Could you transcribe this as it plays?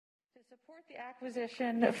support the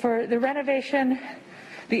acquisition for the renovation,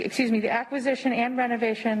 the acquisition and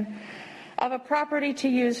renovation of a property to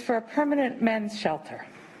use for a permanent men's shelter.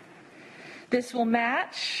 This will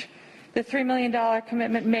match the $3 million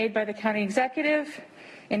commitment made by the county executive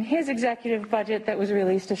in his executive budget that was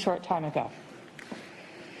released a short time ago.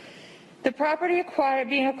 The property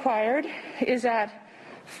being acquired is at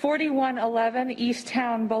 4111 East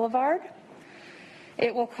Town Boulevard.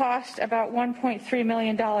 It will cost about $1.3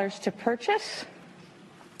 million to purchase.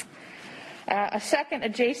 A second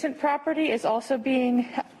adjacent property is also being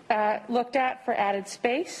looked at for added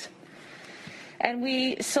space. And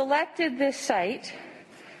we selected this site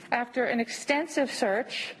after an extensive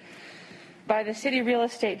search by the City Real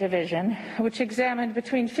Estate Division, which examined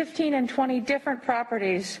between 15 and 20 different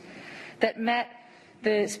properties that met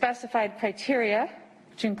the specified criteria,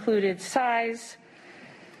 which included size,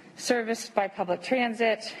 serviced by public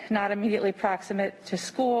transit, not immediately proximate to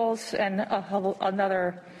schools, and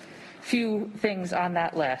another few things on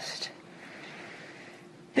that list.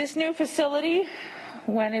 This new facility,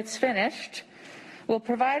 when it's finished, will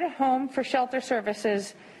provide a home for shelter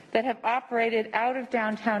services that have operated out of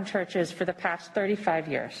downtown churches for the past 35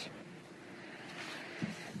 years.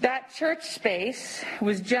 That church space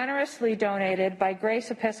was generously donated by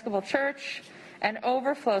Grace Episcopal Church, and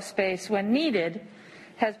overflow space, when needed,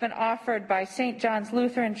 has been offered by St. John's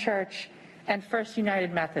Lutheran Church and First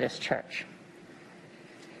United Methodist Church.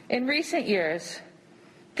 In recent years,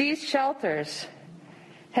 these shelters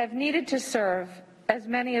have needed to serve as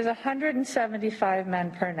many as 175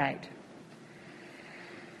 men per night.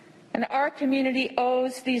 And our community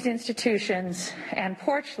owes these institutions and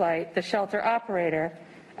Porchlight, the shelter operator,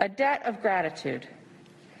 a debt of gratitude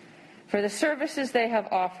for the services they have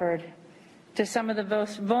offered to some of the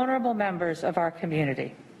most vulnerable members of our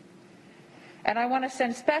community. And I want to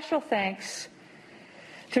send special thanks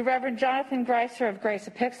to Reverend Jonathan Greiser of Grace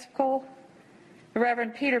Episcopal,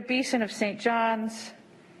 Reverend Peter Beeson of St. John's,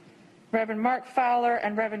 Reverend Mark Fowler,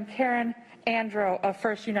 and Reverend Karen Andro of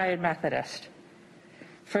First United Methodist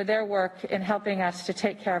for their work in helping us to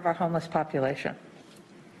take care of our homeless population.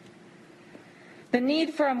 The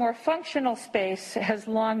need for a more functional space has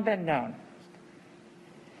long been known.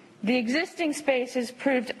 The existing space has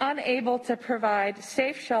proved unable to provide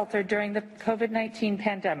safe shelter during the COVID-19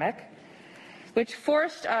 pandemic, which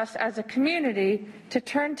forced us as a community to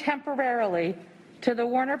turn temporarily to the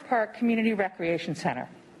Warner Park Community Recreation Center.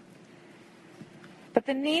 But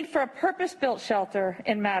the need for a purpose-built shelter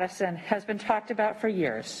in Madison has been talked about for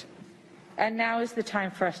years, and now is the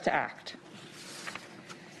time for us to act.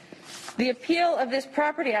 The appeal of this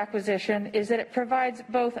property acquisition is that it provides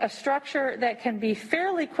both a structure that can be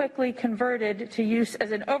fairly quickly converted to use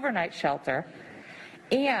as an overnight shelter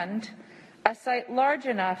and a site large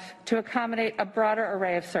enough to accommodate a broader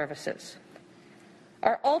array of services.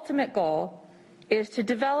 Our ultimate goal is to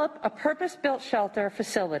develop a purpose-built shelter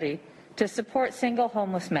facility to support single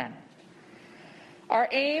homeless men. Our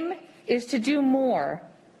aim is to do more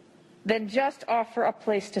than just offer a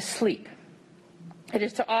place to sleep. It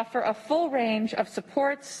is to offer a full range of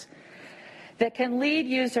supports that can lead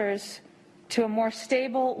users to a more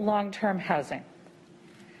stable long-term housing.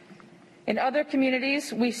 In other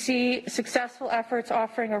communities, we see successful efforts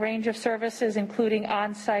offering a range of services, including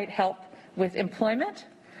on-site help with employment.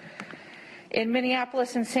 In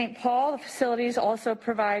Minneapolis and St. Paul, the facilities also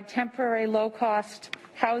provide temporary low-cost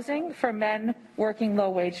housing for men working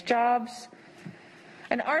low-wage jobs.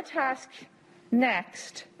 And our task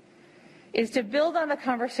next is to build on the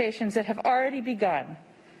conversations that have already begun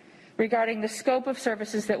regarding the scope of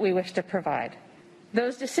services that we wish to provide.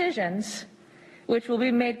 Those decisions, which will be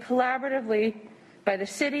made collaboratively by the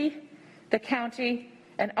city, the county,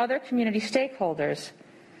 and other community stakeholders,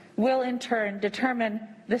 will in turn determine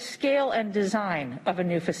the scale and design of a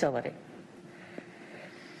new facility.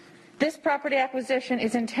 This property acquisition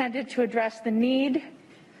is intended to address the need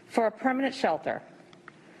for a permanent shelter,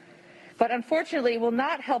 but unfortunately will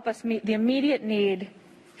not help us meet the immediate need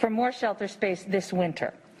for more shelter space this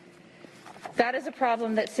winter. That is a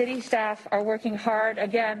problem that city staff are working hard,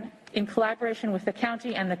 again, in collaboration with the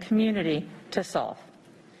county and the community, to solve.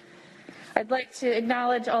 I'd like to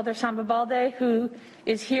acknowledge Alder Sambabalde, who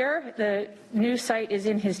is here. The new site is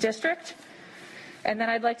in his district. And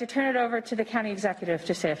then I'd like to turn it over to the county executive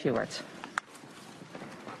to say a few words.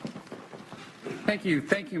 Thank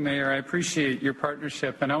you, Mayor. I appreciate your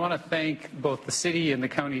partnership, and I want to thank both the city and the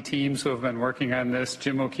county teams who have been working on this,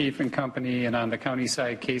 Jim O'Keefe and company, and on the county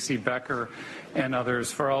side, Casey Becker and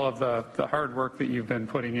others, for all of the hard work that you've been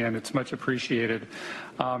putting in. It's much appreciated.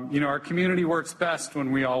 Our community works best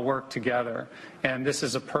when we all work together, And this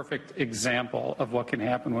is a perfect example of what can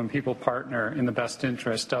happen when people partner in the best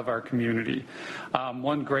interest of our community.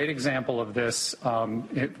 One great example of this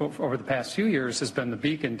over the past few years has been the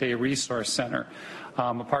Beacon Day Resource Center,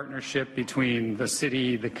 a partnership between the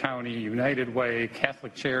city, the county, United Way,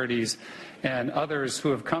 Catholic Charities, and others who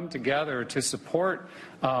have come together to support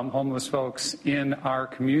homeless folks in our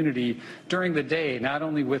community during the day, not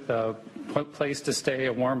only with a place to stay,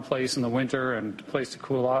 a warm place in the winter and a place to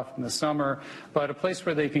cool off in the summer, but a place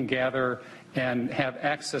where they can gather and have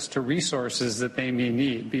access to resources that they may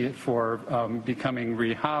need, be it for becoming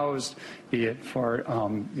rehoused, be it for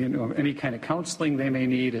any kind of counseling they may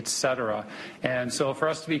need, etc. And so for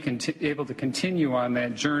us to be able to continue on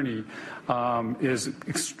that journey is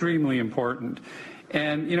extremely important.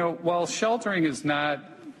 And while sheltering is not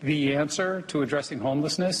the answer to addressing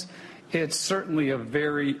homelessness, it's certainly a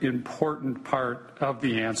very important part of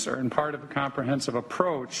the answer and part of a comprehensive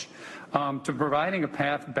approach to providing a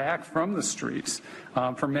path back from the streets.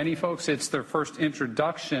 For many folks, it's their first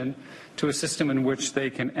introduction to a system in which they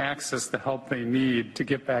can access the help they need to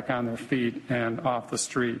get back on their feet and off the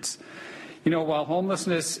streets. While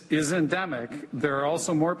homelessness is endemic, there are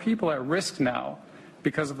also more people at risk now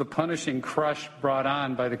because of the punishing crush brought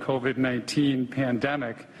on by the COVID-19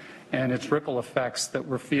 pandemic and its ripple effects that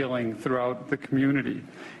we're feeling throughout the community.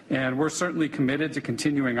 And we're certainly committed to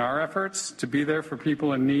continuing our efforts to be there for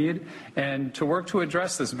people in need and to work to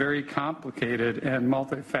address this very complicated and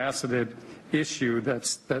multifaceted issue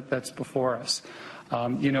that's before us.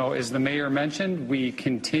 As the mayor mentioned, we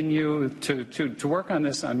continue to work on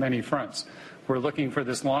this on many fronts. We're looking for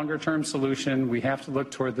this longer-term solution. We have to look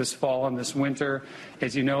toward this fall and this winter.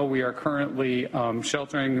 As you know, we are currently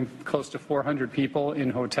sheltering close to 400 people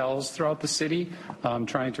in hotels throughout the city,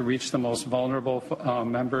 trying to reach the most vulnerable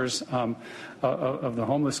members of the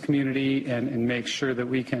homeless community and make sure that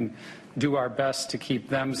we can do our best to keep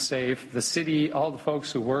them safe. The city, all the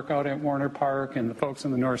folks who work out at Warner Park and the folks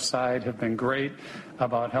on the north side have been great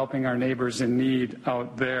about helping our neighbors in need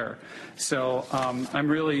out there. So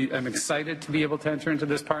I'm excited to be able to enter into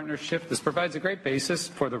this partnership. This provides a great basis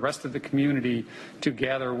for the rest of the community to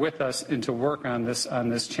gather with us and to work on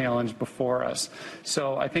this challenge before us.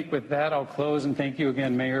 So I think with that, I'll close and thank you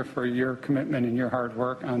again, Mayor, for your commitment and your hard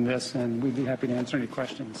work on this, and we'd be happy to answer any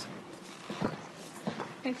questions.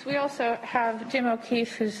 Thanks. We also have Jim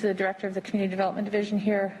O'Keefe, who's the Director of the Community Development Division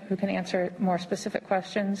here, who can answer more specific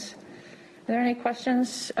questions. Are there any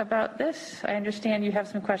questions about this? I understand you have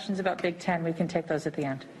some questions about Big Ten. We can take those at the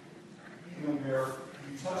end. Mayor,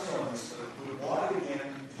 you touched on this, but why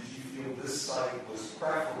again did you feel this site was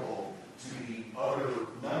preferable to the other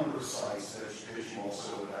number of sites that you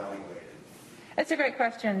also evaluated? That's a great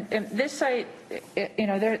question. This site,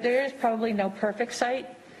 there is probably no perfect site.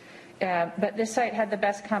 But this site had the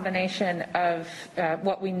best combination of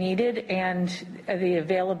what we needed and the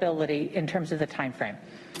availability in terms of the time frame.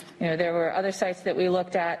 There were other sites that we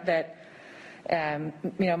looked at that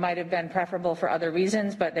might have been preferable for other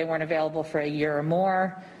reasons, but they weren't available for a year or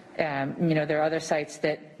more. There are other sites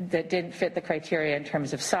that didn't fit the criteria in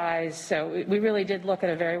terms of size. So we really did look at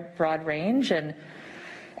a very broad range, and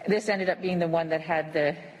this ended up being the one that had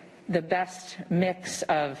the best mix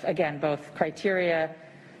of, again, both criteria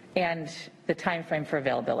and the time frame for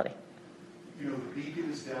availability. The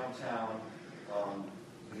Beacon is downtown.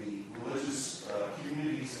 The religious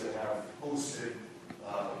communities that have hosted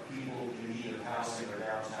people in need of housing are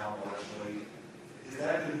downtown largely. Is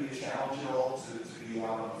that going to be a challenge at all to be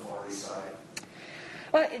out on the far east side?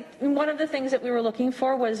 Well, one of the things that we were looking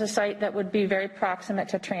for was a site that would be very proximate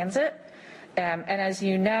to transit. And as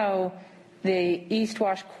you know, the East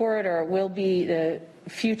Wash corridor will be the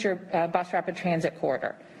future bus rapid transit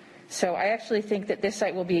corridor. So I actually think that this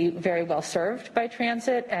site will be very well served by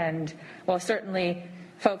transit, and while certainly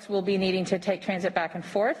folks will be needing to take transit back and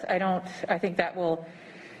forth, I think that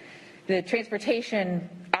the transportation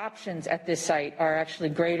options at this site are actually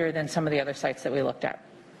greater than some of the other sites that we looked at.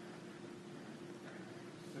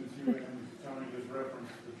 Since you and Tony just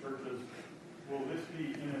referenced the churches, will this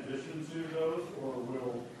be in addition to those, or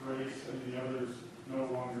will Grace and the others no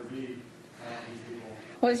longer be these people?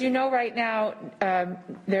 Well, as you know, right now,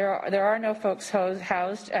 there are no folks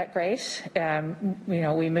housed at Grace.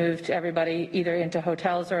 We moved everybody either into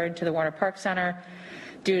hotels or into the Warner Park Center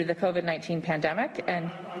due to the COVID-19 pandemic.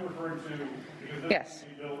 And I'm referring to because this yes,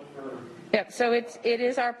 will be built for. Yeah. So it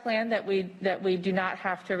is our plan that we do not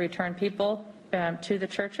have to return people to the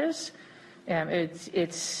churches.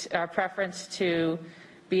 It's our preference to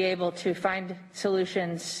be able to find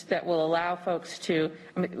solutions that will allow folks to.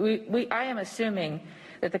 I am assuming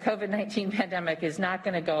that the COVID-19 pandemic is not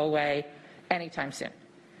going to go away anytime soon.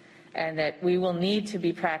 and that we will need to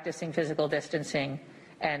be practicing physical distancing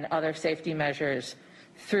and other safety measures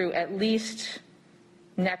through at least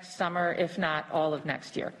next summer, if not all of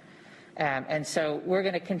next year. And so we're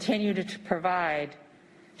going to continue to provide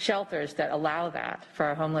shelters that allow that for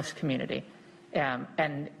our homeless community.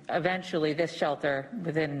 And eventually this shelter,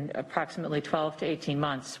 within approximately 12 to 18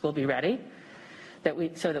 months, will be ready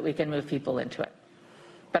so that we can move people into it.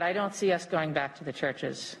 But I don't see us going back to the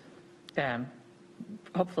churches,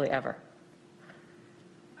 hopefully ever.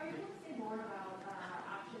 Are you going to say more about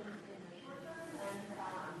options in the short term?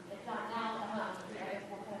 And if not now,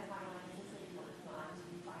 what kind of timeline is the city working on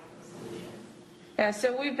to find those solutions? Yeah,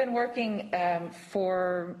 so we've been working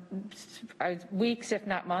for weeks, if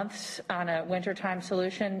not months, on a wintertime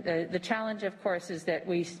solution. The challenge, of course, is that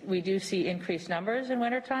we do see increased numbers in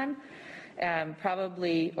wintertime,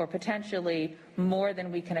 probably or potentially more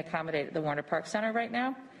than we can accommodate at the Warner Park Center right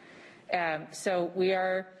now. So we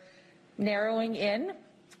are narrowing in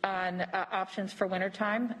on options for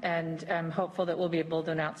wintertime, and I'm hopeful that we'll be able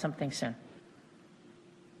to announce something soon.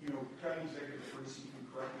 You know, County Executive Parisi, you can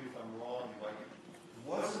correct me if I'm wrong, but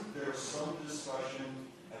wasn't there some discussion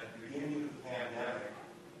at the beginning of the pandemic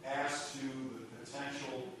as to the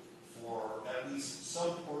potential for at least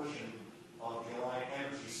some portion of the Alliant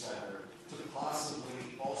Energy Center to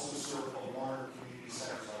possibly also serve a Warner Community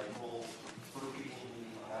Center type role for people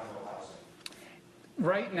who have no housing?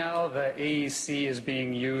 Right now, the AEC is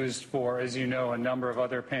being used for, as you know, a number of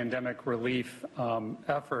other pandemic relief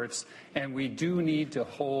efforts, and we do need to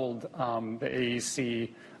hold the AEC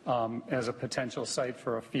as a potential site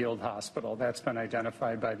for a field hospital. That's been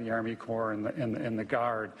identified by the Army Corps and the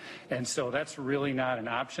Guard, and so that's really not an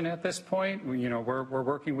option at this point. We're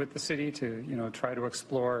working with the city to try to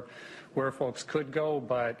explore where folks could go,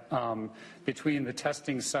 but between the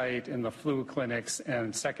testing site and the flu clinics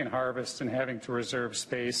and Second Harvest and having to reserve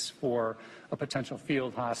space for a potential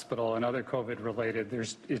field hospital and other COVID related,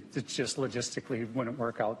 it just logistically wouldn't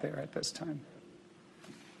work out there at this time.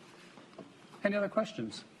 Any other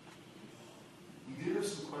questions? You did have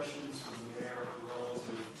some questions from the mayor relative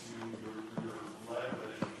to your letter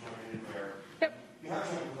that you joined in there. Yep. You have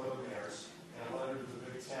joined with other mayors and a letter to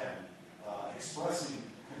the Big Ten expressing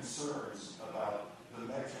concerns about the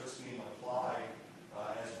metrics being applied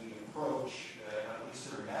as we approach, at least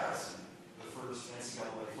here in Madison, the first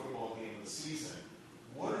NCAA football game of the season.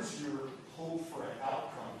 What is your hope for an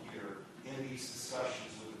outcome here in these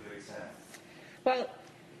discussions with the Big Ten? Well,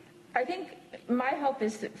 I think my hope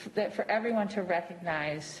is that for everyone to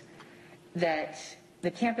recognize that the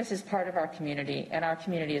campus is part of our community and our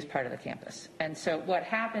community is part of the campus. And so what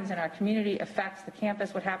happens in our community affects the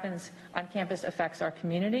campus. What happens on campus affects our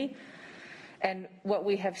community. And what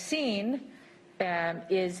we have seen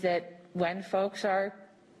is that when folks are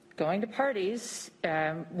going to parties,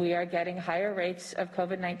 we are getting higher rates of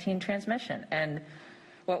COVID-19 transmission. And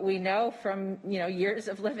what we know from years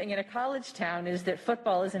of living in a college town is that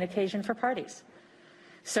football is an occasion for parties.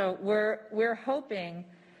 So we're hoping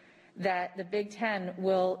that the Big Ten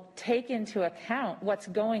will take into account what's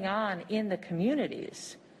going on in the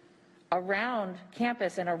communities around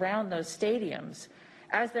campus and around those stadiums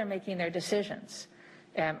as they're making their decisions.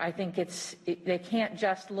 I think they can't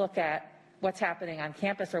just look at what's happening on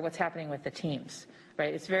campus or what's happening with the teams,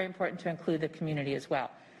 right? It's very important to include the community as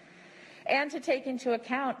well. And to take into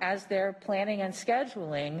account as they're planning and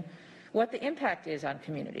scheduling what the impact is on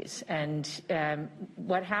communities and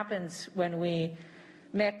what happens when we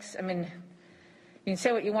mix. I mean, you can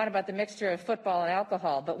say what you want about the mixture of football and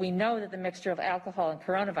alcohol, but we know that the mixture of alcohol and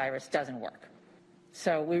coronavirus doesn't work.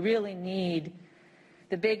 So we really need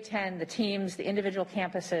the Big Ten, the teams, the individual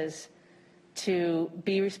campuses to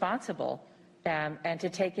be responsible and to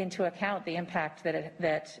take into account the impact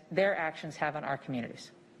that their actions have on our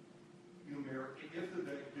communities. Mayor, if the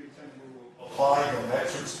Big Ten will apply the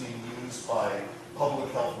metrics being used by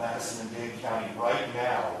Public Health Madison and Dade County right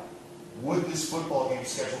now, would this football game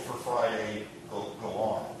scheduled for Friday go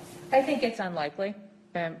on? I think it's unlikely.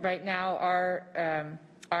 Right now,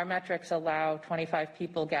 our metrics allow 25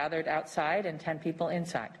 people gathered outside and 10 people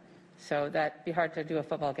inside. So that'd be hard to do a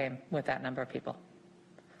football game with that number of people.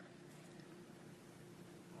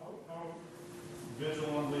 How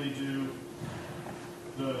vigilantly do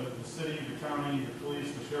the city, the county, the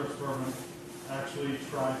police, the sheriff's department actually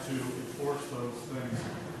try to enforce those things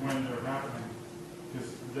when they're happening?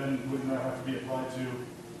 Because then wouldn't that have to be applied to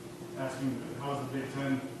asking how's the Big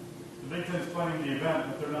Ten? The Big Ten's planning the event,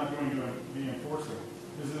 but they're not going to be enforcing.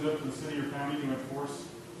 Isn't it up to the city or county to enforce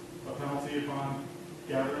a penalty upon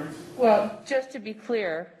gatherings? Well, just to be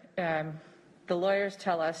clear, the lawyers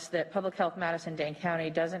tell us that Public Health Madison-Dane County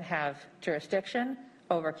doesn't have jurisdiction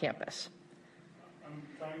over campus. I'm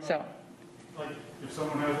talking So, about, like, if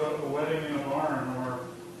someone has a wedding in a barn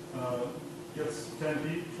or gets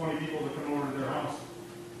 20 people to come over to their house,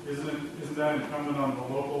 isn't that incumbent on the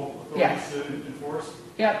local authorities Yes. to enforce?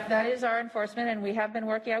 Yep, that is our enforcement, and we have been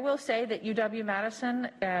working. I will say that UW-Madison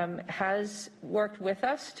has worked with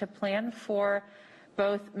us to plan for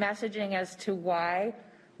both messaging as to why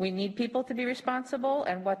we need people to be responsible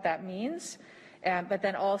and what that means, but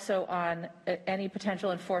then also on any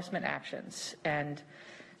potential enforcement actions. And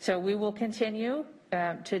so we will continue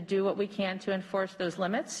to do what we can to enforce those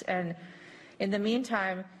limits. And in the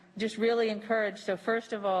meantime, just really encourage, so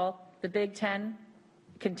first of all, the Big Ten,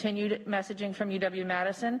 continued messaging from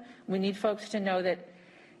UW-Madison. We need folks to know that,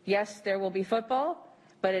 yes, there will be football,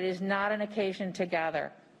 but it is not an occasion to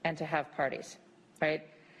gather and to have parties, right?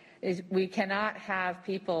 We cannot have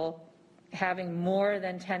people having more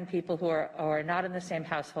than 10 people who are not in the same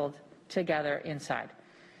household together inside.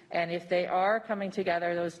 And if they are coming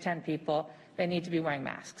together, those 10 people, they need to be wearing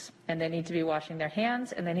masks, and they need to be washing their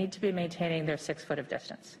hands, and they need to be maintaining their 6 foot of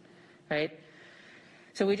distance, right?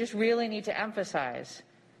 So we just really need to emphasize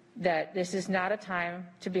that this is not a time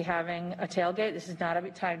to be having a tailgate. This is not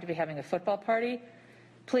a time to be having a football party.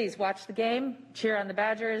 Please watch the game, cheer on the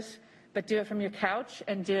Badgers, but do it from your couch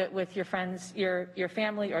and do it with your friends, your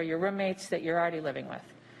family, or your roommates that you're already living with.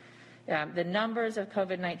 The numbers of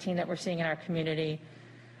COVID-19 that we're seeing in our community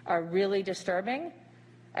are really disturbing,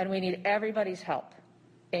 and we need everybody's help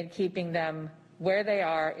in keeping them where they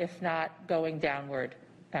are, if not going downward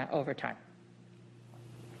over time.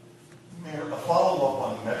 Mayor, a follow-up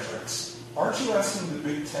on the metrics. Aren't you asking the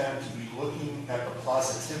Big Ten to be looking at the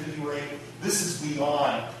positivity rate? This is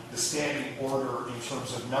beyond the standing order in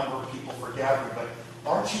terms of number of people per gathering, but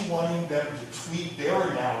aren't you wanting them to tweak their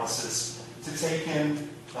analysis to take into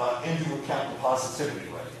account the positivity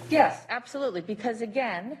rate? Yes, absolutely, because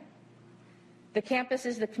again, the campus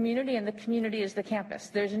is the community and the community is the campus.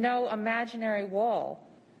 There's no imaginary wall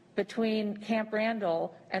between Camp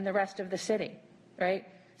Randall and the rest of the city, right?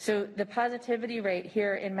 So the positivity rate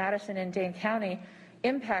here in Madison and Dane County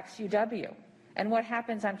impacts UW, and what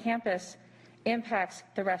happens on campus impacts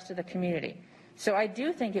the rest of the community. So I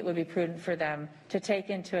do think it would be prudent for them to take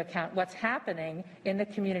into account what's happening in the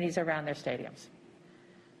communities around their stadiums.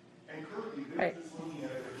 And currently, they're just looking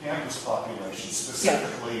at the campus population,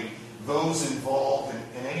 specifically those involved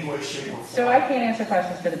in any way, shape, or form. So I can't answer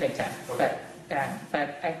questions for the Big Ten, Okay.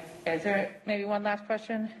 but is there maybe one last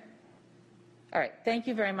question? All right, thank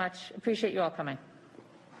you very much. Appreciate you all coming.